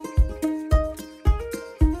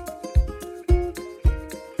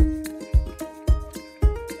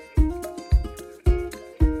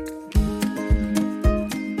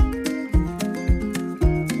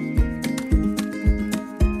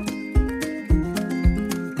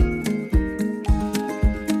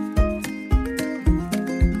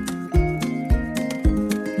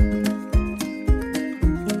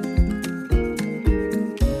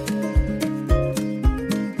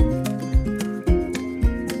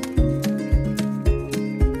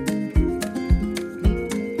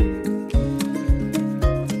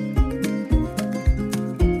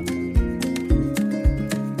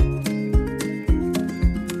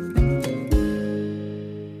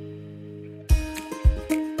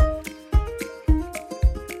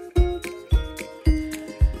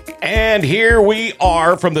And here we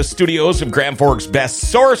are from the studios of Grand Forks' best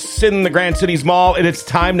source in the Grand Cities Mall, and it's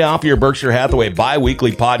time now for your Berkshire Hathaway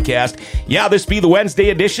bi-weekly podcast. Yeah, this be the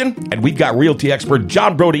Wednesday edition, and we've got realty expert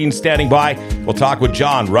John Brodeen standing by. We'll talk with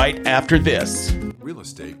John right after this. Real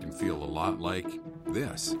estate can feel a lot like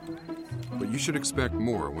this, but you should expect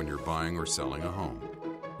more when you're buying or selling a home.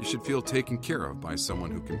 You should feel taken care of by someone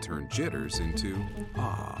who can turn jitters into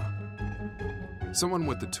someone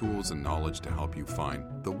with the tools and knowledge to help you find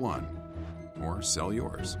the one or sell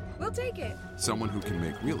yours. We'll take it. Someone who can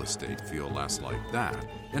make real estate feel less like that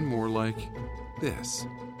and more like this.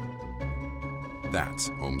 That's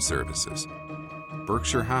Home Services.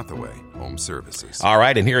 Berkshire Hathaway Home Services. All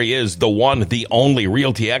right, and here he is, the one, the only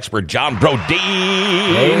realty expert, John Brodeen.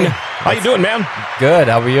 Hey, how you doing, man? Good.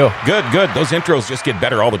 How are you? Good. Those intros just get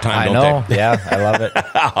better all the time, I don't know. they? Yeah, I love it.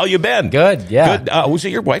 How you been? Good. Yeah. Good. Was it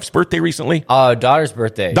your wife's birthday recently? Daughter's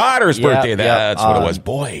birthday. Daughter's birthday. Yeah. That's what it was.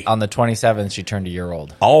 Boy. On the 27th, she turned a year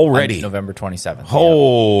old. Already? On November 27th.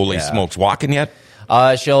 Holy Yeah. smokes. Walking yet?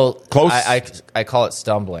 She'll Close? I call it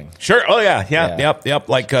stumbling. Sure. Oh, yeah. Yep.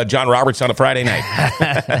 Like John Roberts on a Friday night.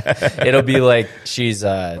 It'll be like she's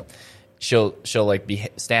she'll like be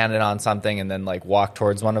standing on something and then like walk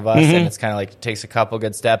towards one of us, and it's kind of like takes a couple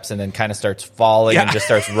good steps and then kind of starts falling and just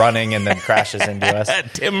starts running and then crashes into us.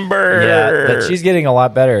 Timber. Yeah, but she's getting a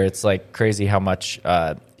lot better. It's like crazy how much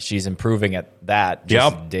she's improving at that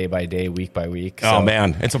just day by day, week by week. So oh,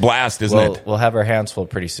 man. It's a blast, isn't it? We'll have our hands full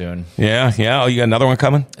pretty soon. Yeah. Oh, you got another one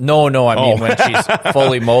coming? No, I mean when she's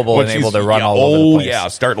fully mobile and able to run all over the place. Oh, yeah.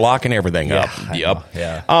 Start locking everything up. Yep.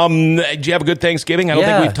 Yeah. Did you have a good Thanksgiving? I don't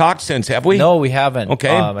think we've talked since, have we? No, we haven't.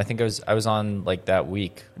 Okay. I think I was on like that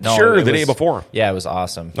week. No, sure, the day before. Yeah, it was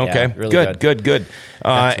awesome. Okay. Yeah, really good.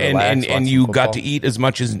 And you got to eat as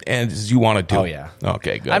much as you wanted to. Oh, yeah.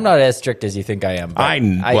 Okay, good. I'm not as strict as you think I am.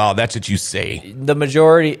 But well, that's what you say. The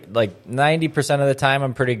majority, like 90% of the time,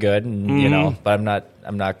 I'm pretty good, and, but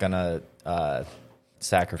I'm not gonna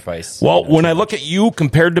sacrifice. Well, when I look at you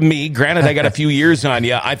compared to me, granted I got a few years on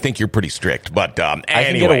you, I think you're pretty strict. But I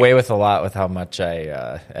can get away with a lot with how much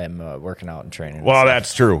I am working out and training. Well,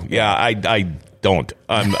 that's true. Yeah, I don't.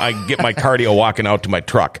 I get my cardio walking out to my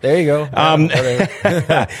truck. There you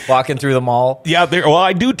go. Walking through the mall. Yeah, well,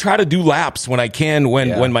 I do try to do laps when I can,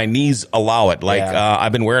 when my knees allow it. Like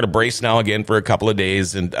I've been wearing a brace now again for a couple of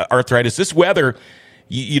days, and arthritis. This weather,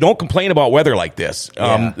 you don't complain about weather like this,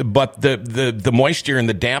 but the moisture and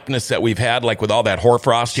the dampness that we've had, like with all that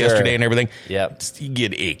hoarfrost yesterday and everything, you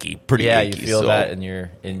get achy, pretty achy. You feel that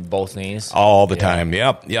in both knees all the time.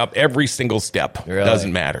 Yep, every single step. Really?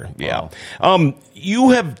 Doesn't matter. Wow. Yeah.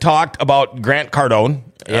 You have talked about Grant Cardone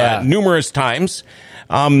numerous times,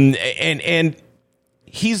 and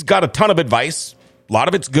he's got a ton of advice. A lot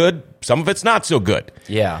of it's good. Some of it's not so good.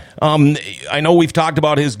 Yeah. I know we've talked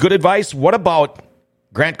about his good advice. What about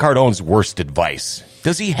Grant Cardone's worst advice?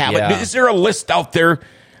 Does he have it? Is there a list out there,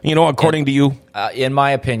 according to you? In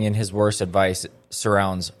my opinion, his worst advice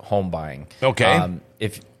surrounds home buying. Okay.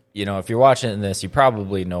 If you're watching this, you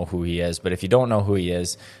probably know who he is. But if you don't know who he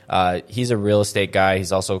is, he's a real estate guy.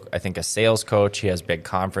 He's also, I think, a sales coach. He has big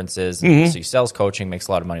conferences. So he sells coaching, makes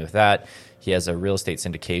a lot of money with that. He has a real estate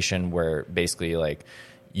syndication where basically like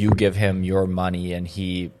you give him your money and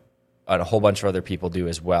a whole bunch of other people do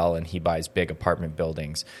as well, and he buys big apartment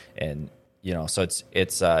buildings, and so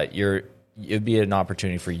it'd be an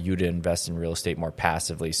opportunity for you to invest in real estate more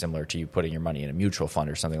passively, similar to you putting your money in a mutual fund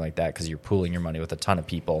or something like that, because you're pooling your money with a ton of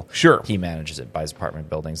people. Sure, he manages it, buys apartment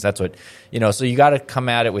buildings. That's what So you got to come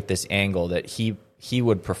at it with this angle that he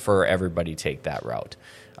would prefer everybody take that route.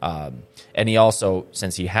 And he also,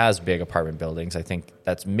 since he has big apartment buildings, I think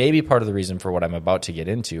that's maybe part of the reason for what I'm about to get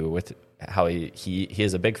into with how he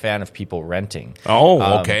is a big fan of people renting.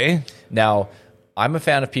 Oh, okay. Now, I'm a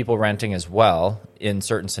fan of people renting as well in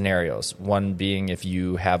certain scenarios. One being if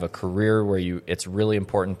you have a career where it's really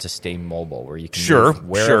important to stay mobile, where you can move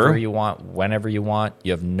wherever you want, whenever you want.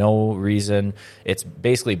 You have no reason. It's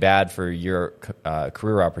basically bad for your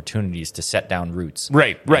career opportunities to set down roots.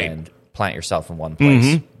 Right. And plant yourself in one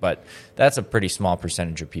place. But that's a pretty small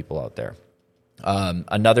percentage of people out there.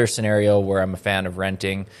 Another scenario where I'm a fan of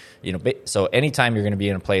renting, so anytime you're going to be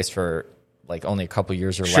in a place for like only a couple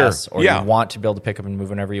years or less, or you want to be able to pick up and move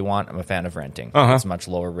whenever you want, I'm a fan of renting. It's much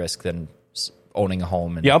lower risk than owning a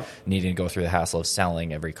home and needing to go through the hassle of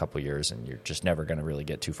selling every couple of years, and you're just never going to really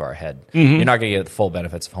get too far ahead. You're not going to get the full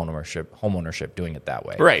benefits of homeownership doing it that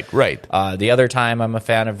way. Right. The other time I'm a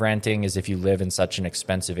fan of renting is if you live in such an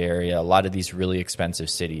expensive area. A lot of these really expensive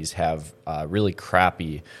cities have really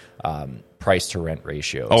crappy price to rent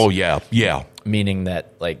ratios. Oh, yeah. Meaning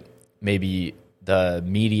that like maybe the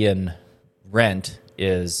median rent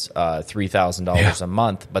is $3,000 a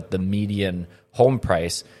month, but the median home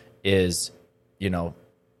price is,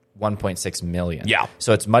 $1.6 million. Yeah.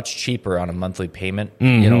 So it's much cheaper on a monthly payment.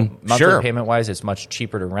 Monthly payment wise, it's much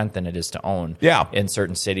cheaper to rent than it is to own. Yeah. In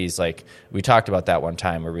certain cities, like we talked about that one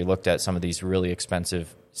time where we looked at some of these really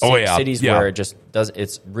expensive cities where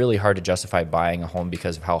it's really hard to justify buying a home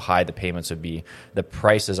because of how high the payments would be. The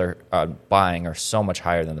prices are buying are so much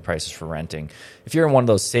higher than the prices for renting. If you're in one of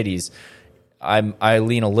those cities, I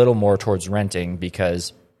lean a little more towards renting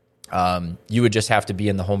because you would just have to be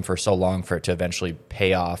in the home for so long for it to eventually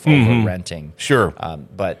pay off over renting. Sure.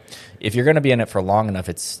 But if you're going to be in it for long enough,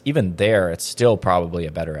 it's still probably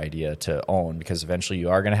a better idea to own because eventually you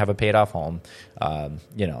are going to have a paid off home.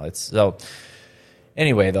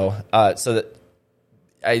 Anyway, though, so that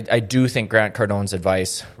I do think Grant Cardone's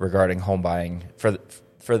advice regarding home buying for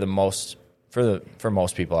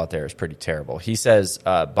most people out there is pretty terrible. He says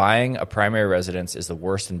buying a primary residence is the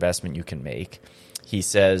worst investment you can make. He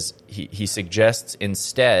says he suggests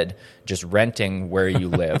instead just renting where you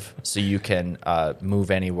live so you can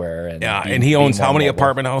move anywhere. And he owns how many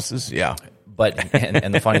apartment houses? Yeah. But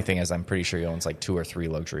and the funny thing is, I'm pretty sure he owns like 2 or 3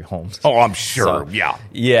 luxury homes. Oh, I'm sure. So,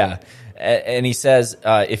 yeah. And he says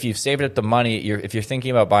if you've saved up the money, if you're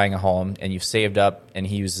thinking about buying a home and you've saved up, and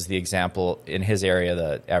he uses the example in his area,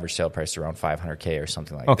 the average sale price is around $500K or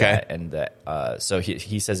something like that. And so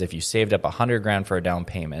he says if you saved up $100,000 for a down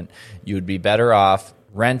payment, you would be better off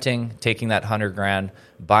renting, taking that $100,000,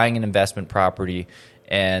 buying an investment property,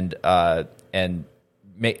 and having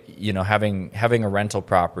a rental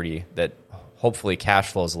property that hopefully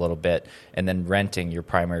cash flows a little bit, and then renting your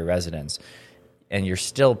primary residence. And you're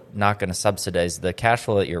still not going to subsidize the cash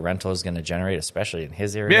flow that your rental is going to generate, especially in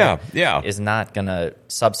his area. Is not going to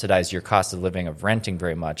subsidize your cost of living of renting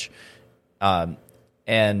very much. And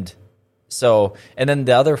then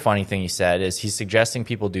the other funny thing he said is he's suggesting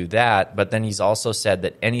people do that, but then he's also said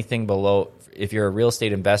that anything below, if you're a real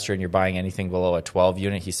estate investor and you're buying anything below a 12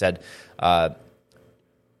 unit, he said, I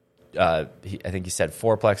think he said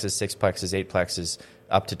 4 plexes, 6 plexes, 8 plexes,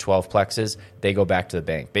 up to 12 plexes, they go back to the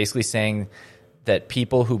bank. Basically saying that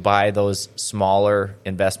people who buy those smaller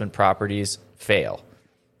investment properties fail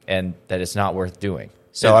and that it's not worth doing.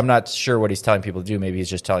 So I'm not sure what he's telling people to do. Maybe he's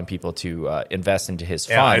just telling people to invest into his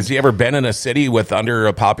fund. Has he ever been in a city with under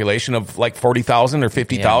a population of like 40,000 or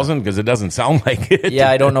 50,000? Because it doesn't sound like it. Yeah,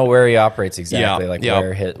 I don't know where he operates exactly,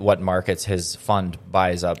 what markets his fund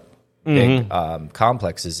buys up big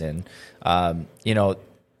complexes in.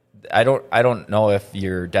 I don't know if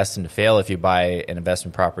you're destined to fail if you buy an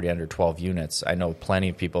investment property under 12 units. I know plenty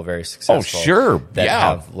of people very successful that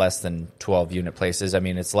have less than 12 unit places. I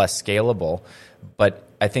mean, it's less scalable, but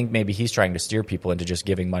I think maybe he's trying to steer people into just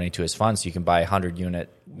giving money to his fund so you can buy 100 unit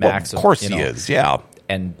max. Well, of course he is, yeah.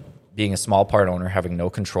 And being a small part owner, having no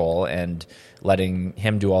control and letting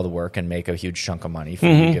him do all the work and make a huge chunk of money for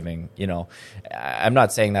you giving, I'm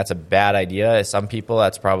not saying that's a bad idea. Some people,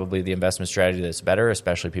 that's probably the investment strategy that's better,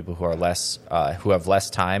 especially people who are who have less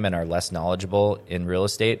time and are less knowledgeable in real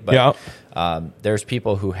estate. But there's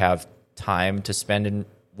people who have time to spend in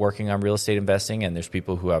working on real estate investing, and there's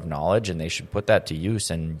people who have knowledge, and they should put that to use.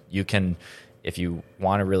 And you can, if you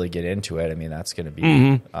want to really get into it, I mean, that's going to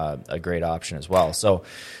be a great option as well. So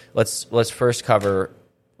let's first cover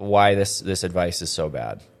why this advice is so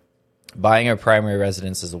bad. Buying a primary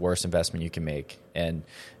residence is the worst investment you can make, and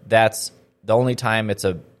that's the only time it's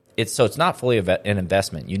not fully an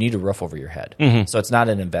investment. You need a roof over your head, so it's not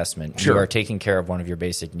an investment. Sure. You are taking care of one of your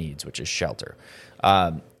basic needs, which is shelter.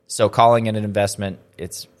 So calling it an investment,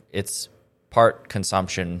 it's part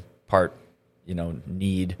consumption, part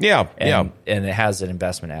need, and it has an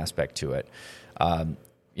investment aspect to it.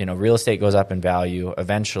 Real estate goes up in value.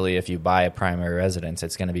 Eventually, if you buy a primary residence,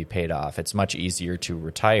 it's going to be paid off. It's much easier to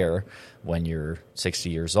retire when you're 60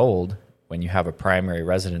 years old, when you have a primary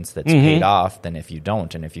residence that's paid off, than if you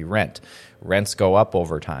don't. And if you rent, rents go up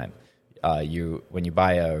over time. When you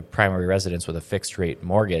buy a primary residence with a fixed rate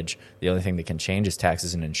mortgage, the only thing that can change is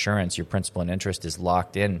taxes and insurance. Your principal and interest is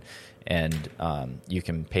locked in, and you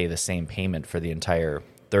can pay the same payment for the entire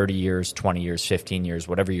 30 years, 20 years, 15 years,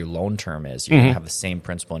 whatever your loan term is. You're going to have the same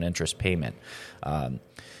principal and interest payment.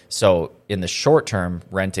 So in the short term,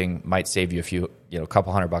 renting might save you a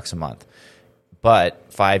couple $100 a month.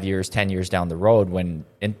 But 5 years, 10 years down the road, when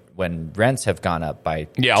rents have gone up by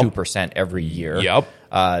 2% every year,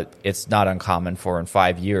 it's not uncommon for in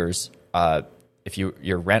 5 years, if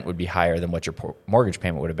your rent would be higher than what your mortgage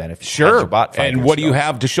payment would have been if you bought 5 years And what do ago. you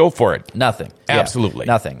have to show for it? Nothing. Absolutely.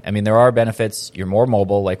 Nothing. I mean, there are benefits. You're more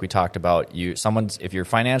mobile, like we talked about. If you're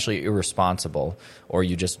financially irresponsible, or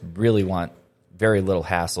you just really want very little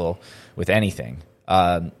hassle with anything,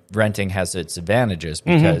 renting has its advantages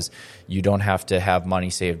because you don't have to have money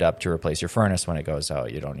saved up to replace your furnace when it goes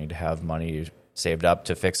out. You don't need to have money saved up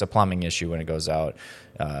to fix a plumbing issue when it goes out,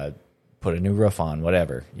 put a new roof on,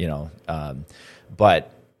 whatever,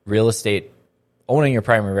 but real estate, owning your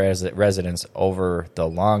primary residence over the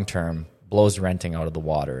long term blows renting out of the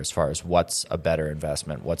water as far as what's a better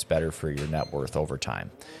investment, what's better for your net worth over time.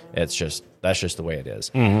 That's just the way it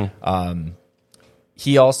is.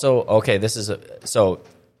 He also,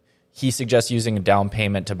 he suggests using a down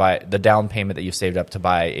payment to buy the down payment that you've saved up to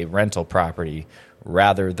buy a rental property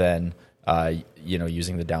rather than,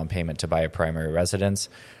 using the down payment to buy a primary residence.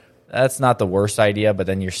 That's not the worst idea, but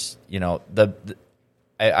then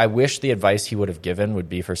I wish the advice he would have given would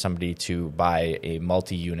be for somebody to buy a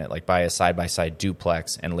multi-unit, like buy a side-by-side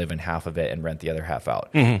duplex and live in half of it and rent the other half out.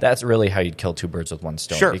 That's really how you'd kill two birds with one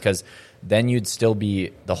stone. Sure. Because then you'd still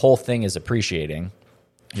be, the whole thing is appreciating.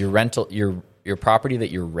 Your rental, your property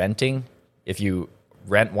that you're renting, if you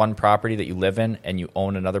rent one property that you live in and you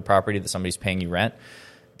own another property that somebody's paying you rent,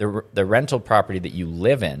 the rental property that you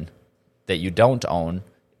live in that you don't own,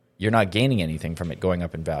 you're not gaining anything from it going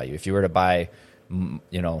up in value. If you were to buy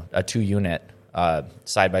a 2-unit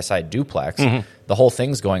side-by-side duplex, the whole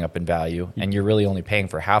thing's going up in value, and you're really only paying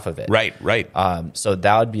for half of it. Right. So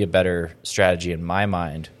that would be a better strategy in my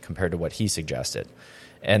mind compared to what he suggested.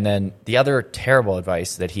 And then the other terrible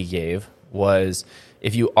advice that he gave was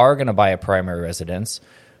if you are going to buy a primary residence,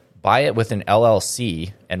 buy it with an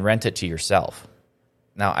LLC and rent it to yourself.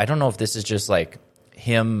 Now, I don't know if this is just like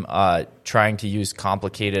him trying to use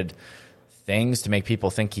complicated things to make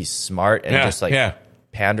people think he's smart and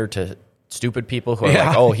pander to stupid people who are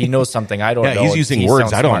like, oh, he knows something I don't know. He's using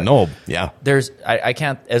words I don't know. Yeah. I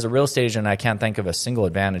can't, as a real estate agent, I can't think of a single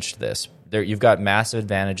advantage to this. You've got massive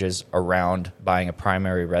advantages around buying a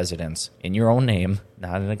primary residence in your own name,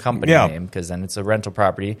 not in a company name, because then it's a rental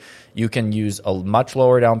property. You can use a much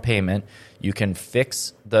lower down payment. You can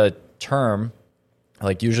fix the term.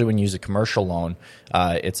 Like usually when you use a commercial loan,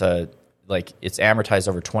 it's amortized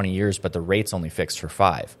over 20 years, but the rate's only fixed for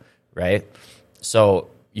 5, right? So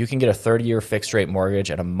you can get a 30-year fixed rate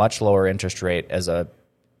mortgage at a much lower interest rate as a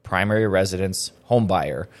primary residence home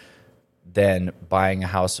buyer than buying a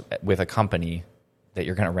house with a company that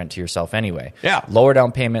you're going to rent to yourself anyway. Yeah. Lower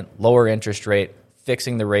down payment, lower interest rate,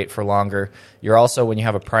 fixing the rate for longer. You're also, when you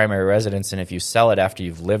have a primary residence, and if you sell it after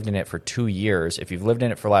you've lived in it for 2 years, if you've lived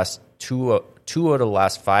in it for last two out of the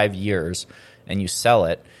last 5 years and you sell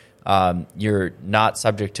it, you're not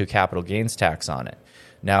subject to capital gains tax on it.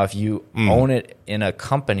 Now, if you own it in a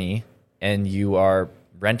company and you are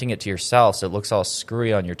renting it to yourself, so it looks all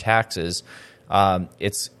screwy on your taxes,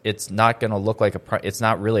 it's not going to look like it's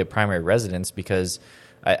not really a primary residence because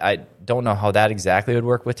I don't know how that exactly would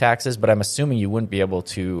work with taxes, but I'm assuming you wouldn't be able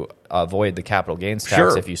to avoid the capital gains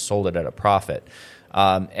tax if you sold it at a profit.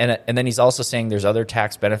 And then he's also saying there's other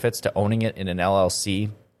tax benefits to owning it in an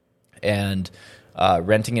LLC and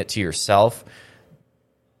renting it to yourself.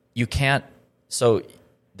 You can't. So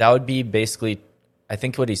that would be basically, I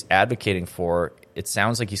think what he's advocating for, it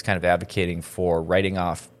sounds like he's kind of advocating for writing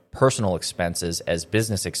off personal expenses as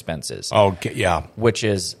business expenses. Okay, yeah. Which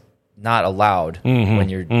is not allowed when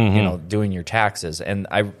you're doing your taxes. And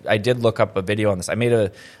I did look up a video on this. I made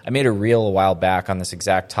a reel a while back on this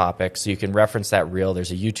exact topic, so you can reference that reel.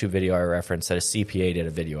 There's a YouTube video I referenced that a CPA did a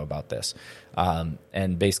video about this.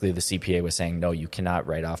 And basically the CPA was saying, no, you cannot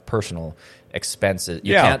write off personal expenses.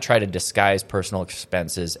 You can't try to disguise personal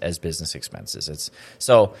expenses as business expenses.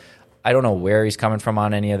 So I don't know where he's coming from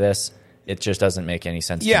on any of this. It just doesn't make any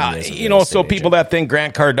sense to me as a real estate people agent. that think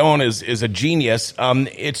Grant Cardone is a genius,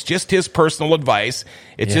 it's just his personal advice.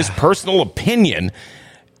 It's his personal opinion.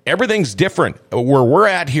 Everything's different. Where we're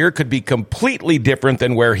at here could be completely different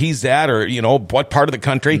than where he's at or, what part of the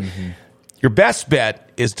country. Your best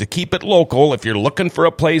bet is to keep it local. If you're looking for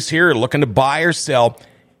a place here, looking to buy or sell,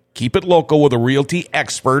 keep it local with a realty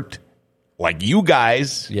expert like you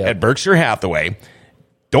guys at Berkshire Hathaway.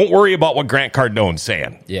 Don't worry about what Grant Cardone's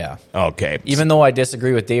saying. Yeah. Okay. Even though I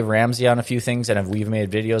disagree with Dave Ramsey on a few things, and we've made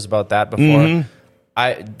videos about that before,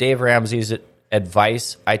 Dave Ramsey's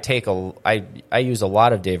advice, I use a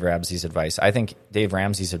lot of Dave Ramsey's advice. I think Dave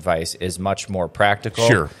Ramsey's advice is much more practical.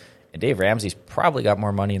 Sure. And Dave Ramsey's probably got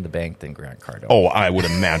more money in the bank than Grant Cardone. Oh, I would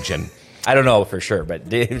imagine. I don't know for sure, but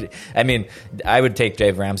I would take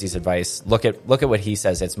Dave Ramsey's advice. Look at what he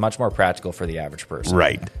says. It's much more practical for the average person.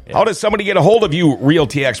 Right. Yeah. How does somebody get a hold of you,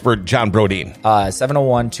 realty expert John Brodeen?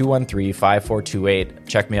 701-213-5428.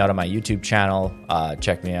 Check me out on my YouTube channel.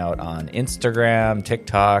 Check me out on Instagram,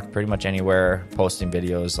 TikTok, pretty much anywhere. Posting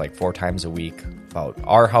videos like 4 times a week about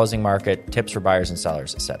our housing market, tips for buyers and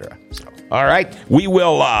sellers, etc. So. All right. We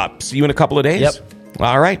will see you in a couple of days. Yep.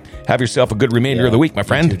 All right. Have yourself a good remainder of the week, my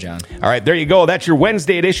friend. You too, John. All right. There you go. That's your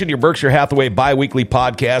Wednesday edition, your Berkshire Hathaway bi-weekly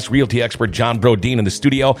podcast. Realty expert John Brodeen in the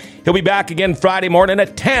studio. He'll be back again Friday morning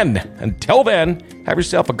at 10. Until then, have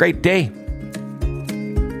yourself a great day.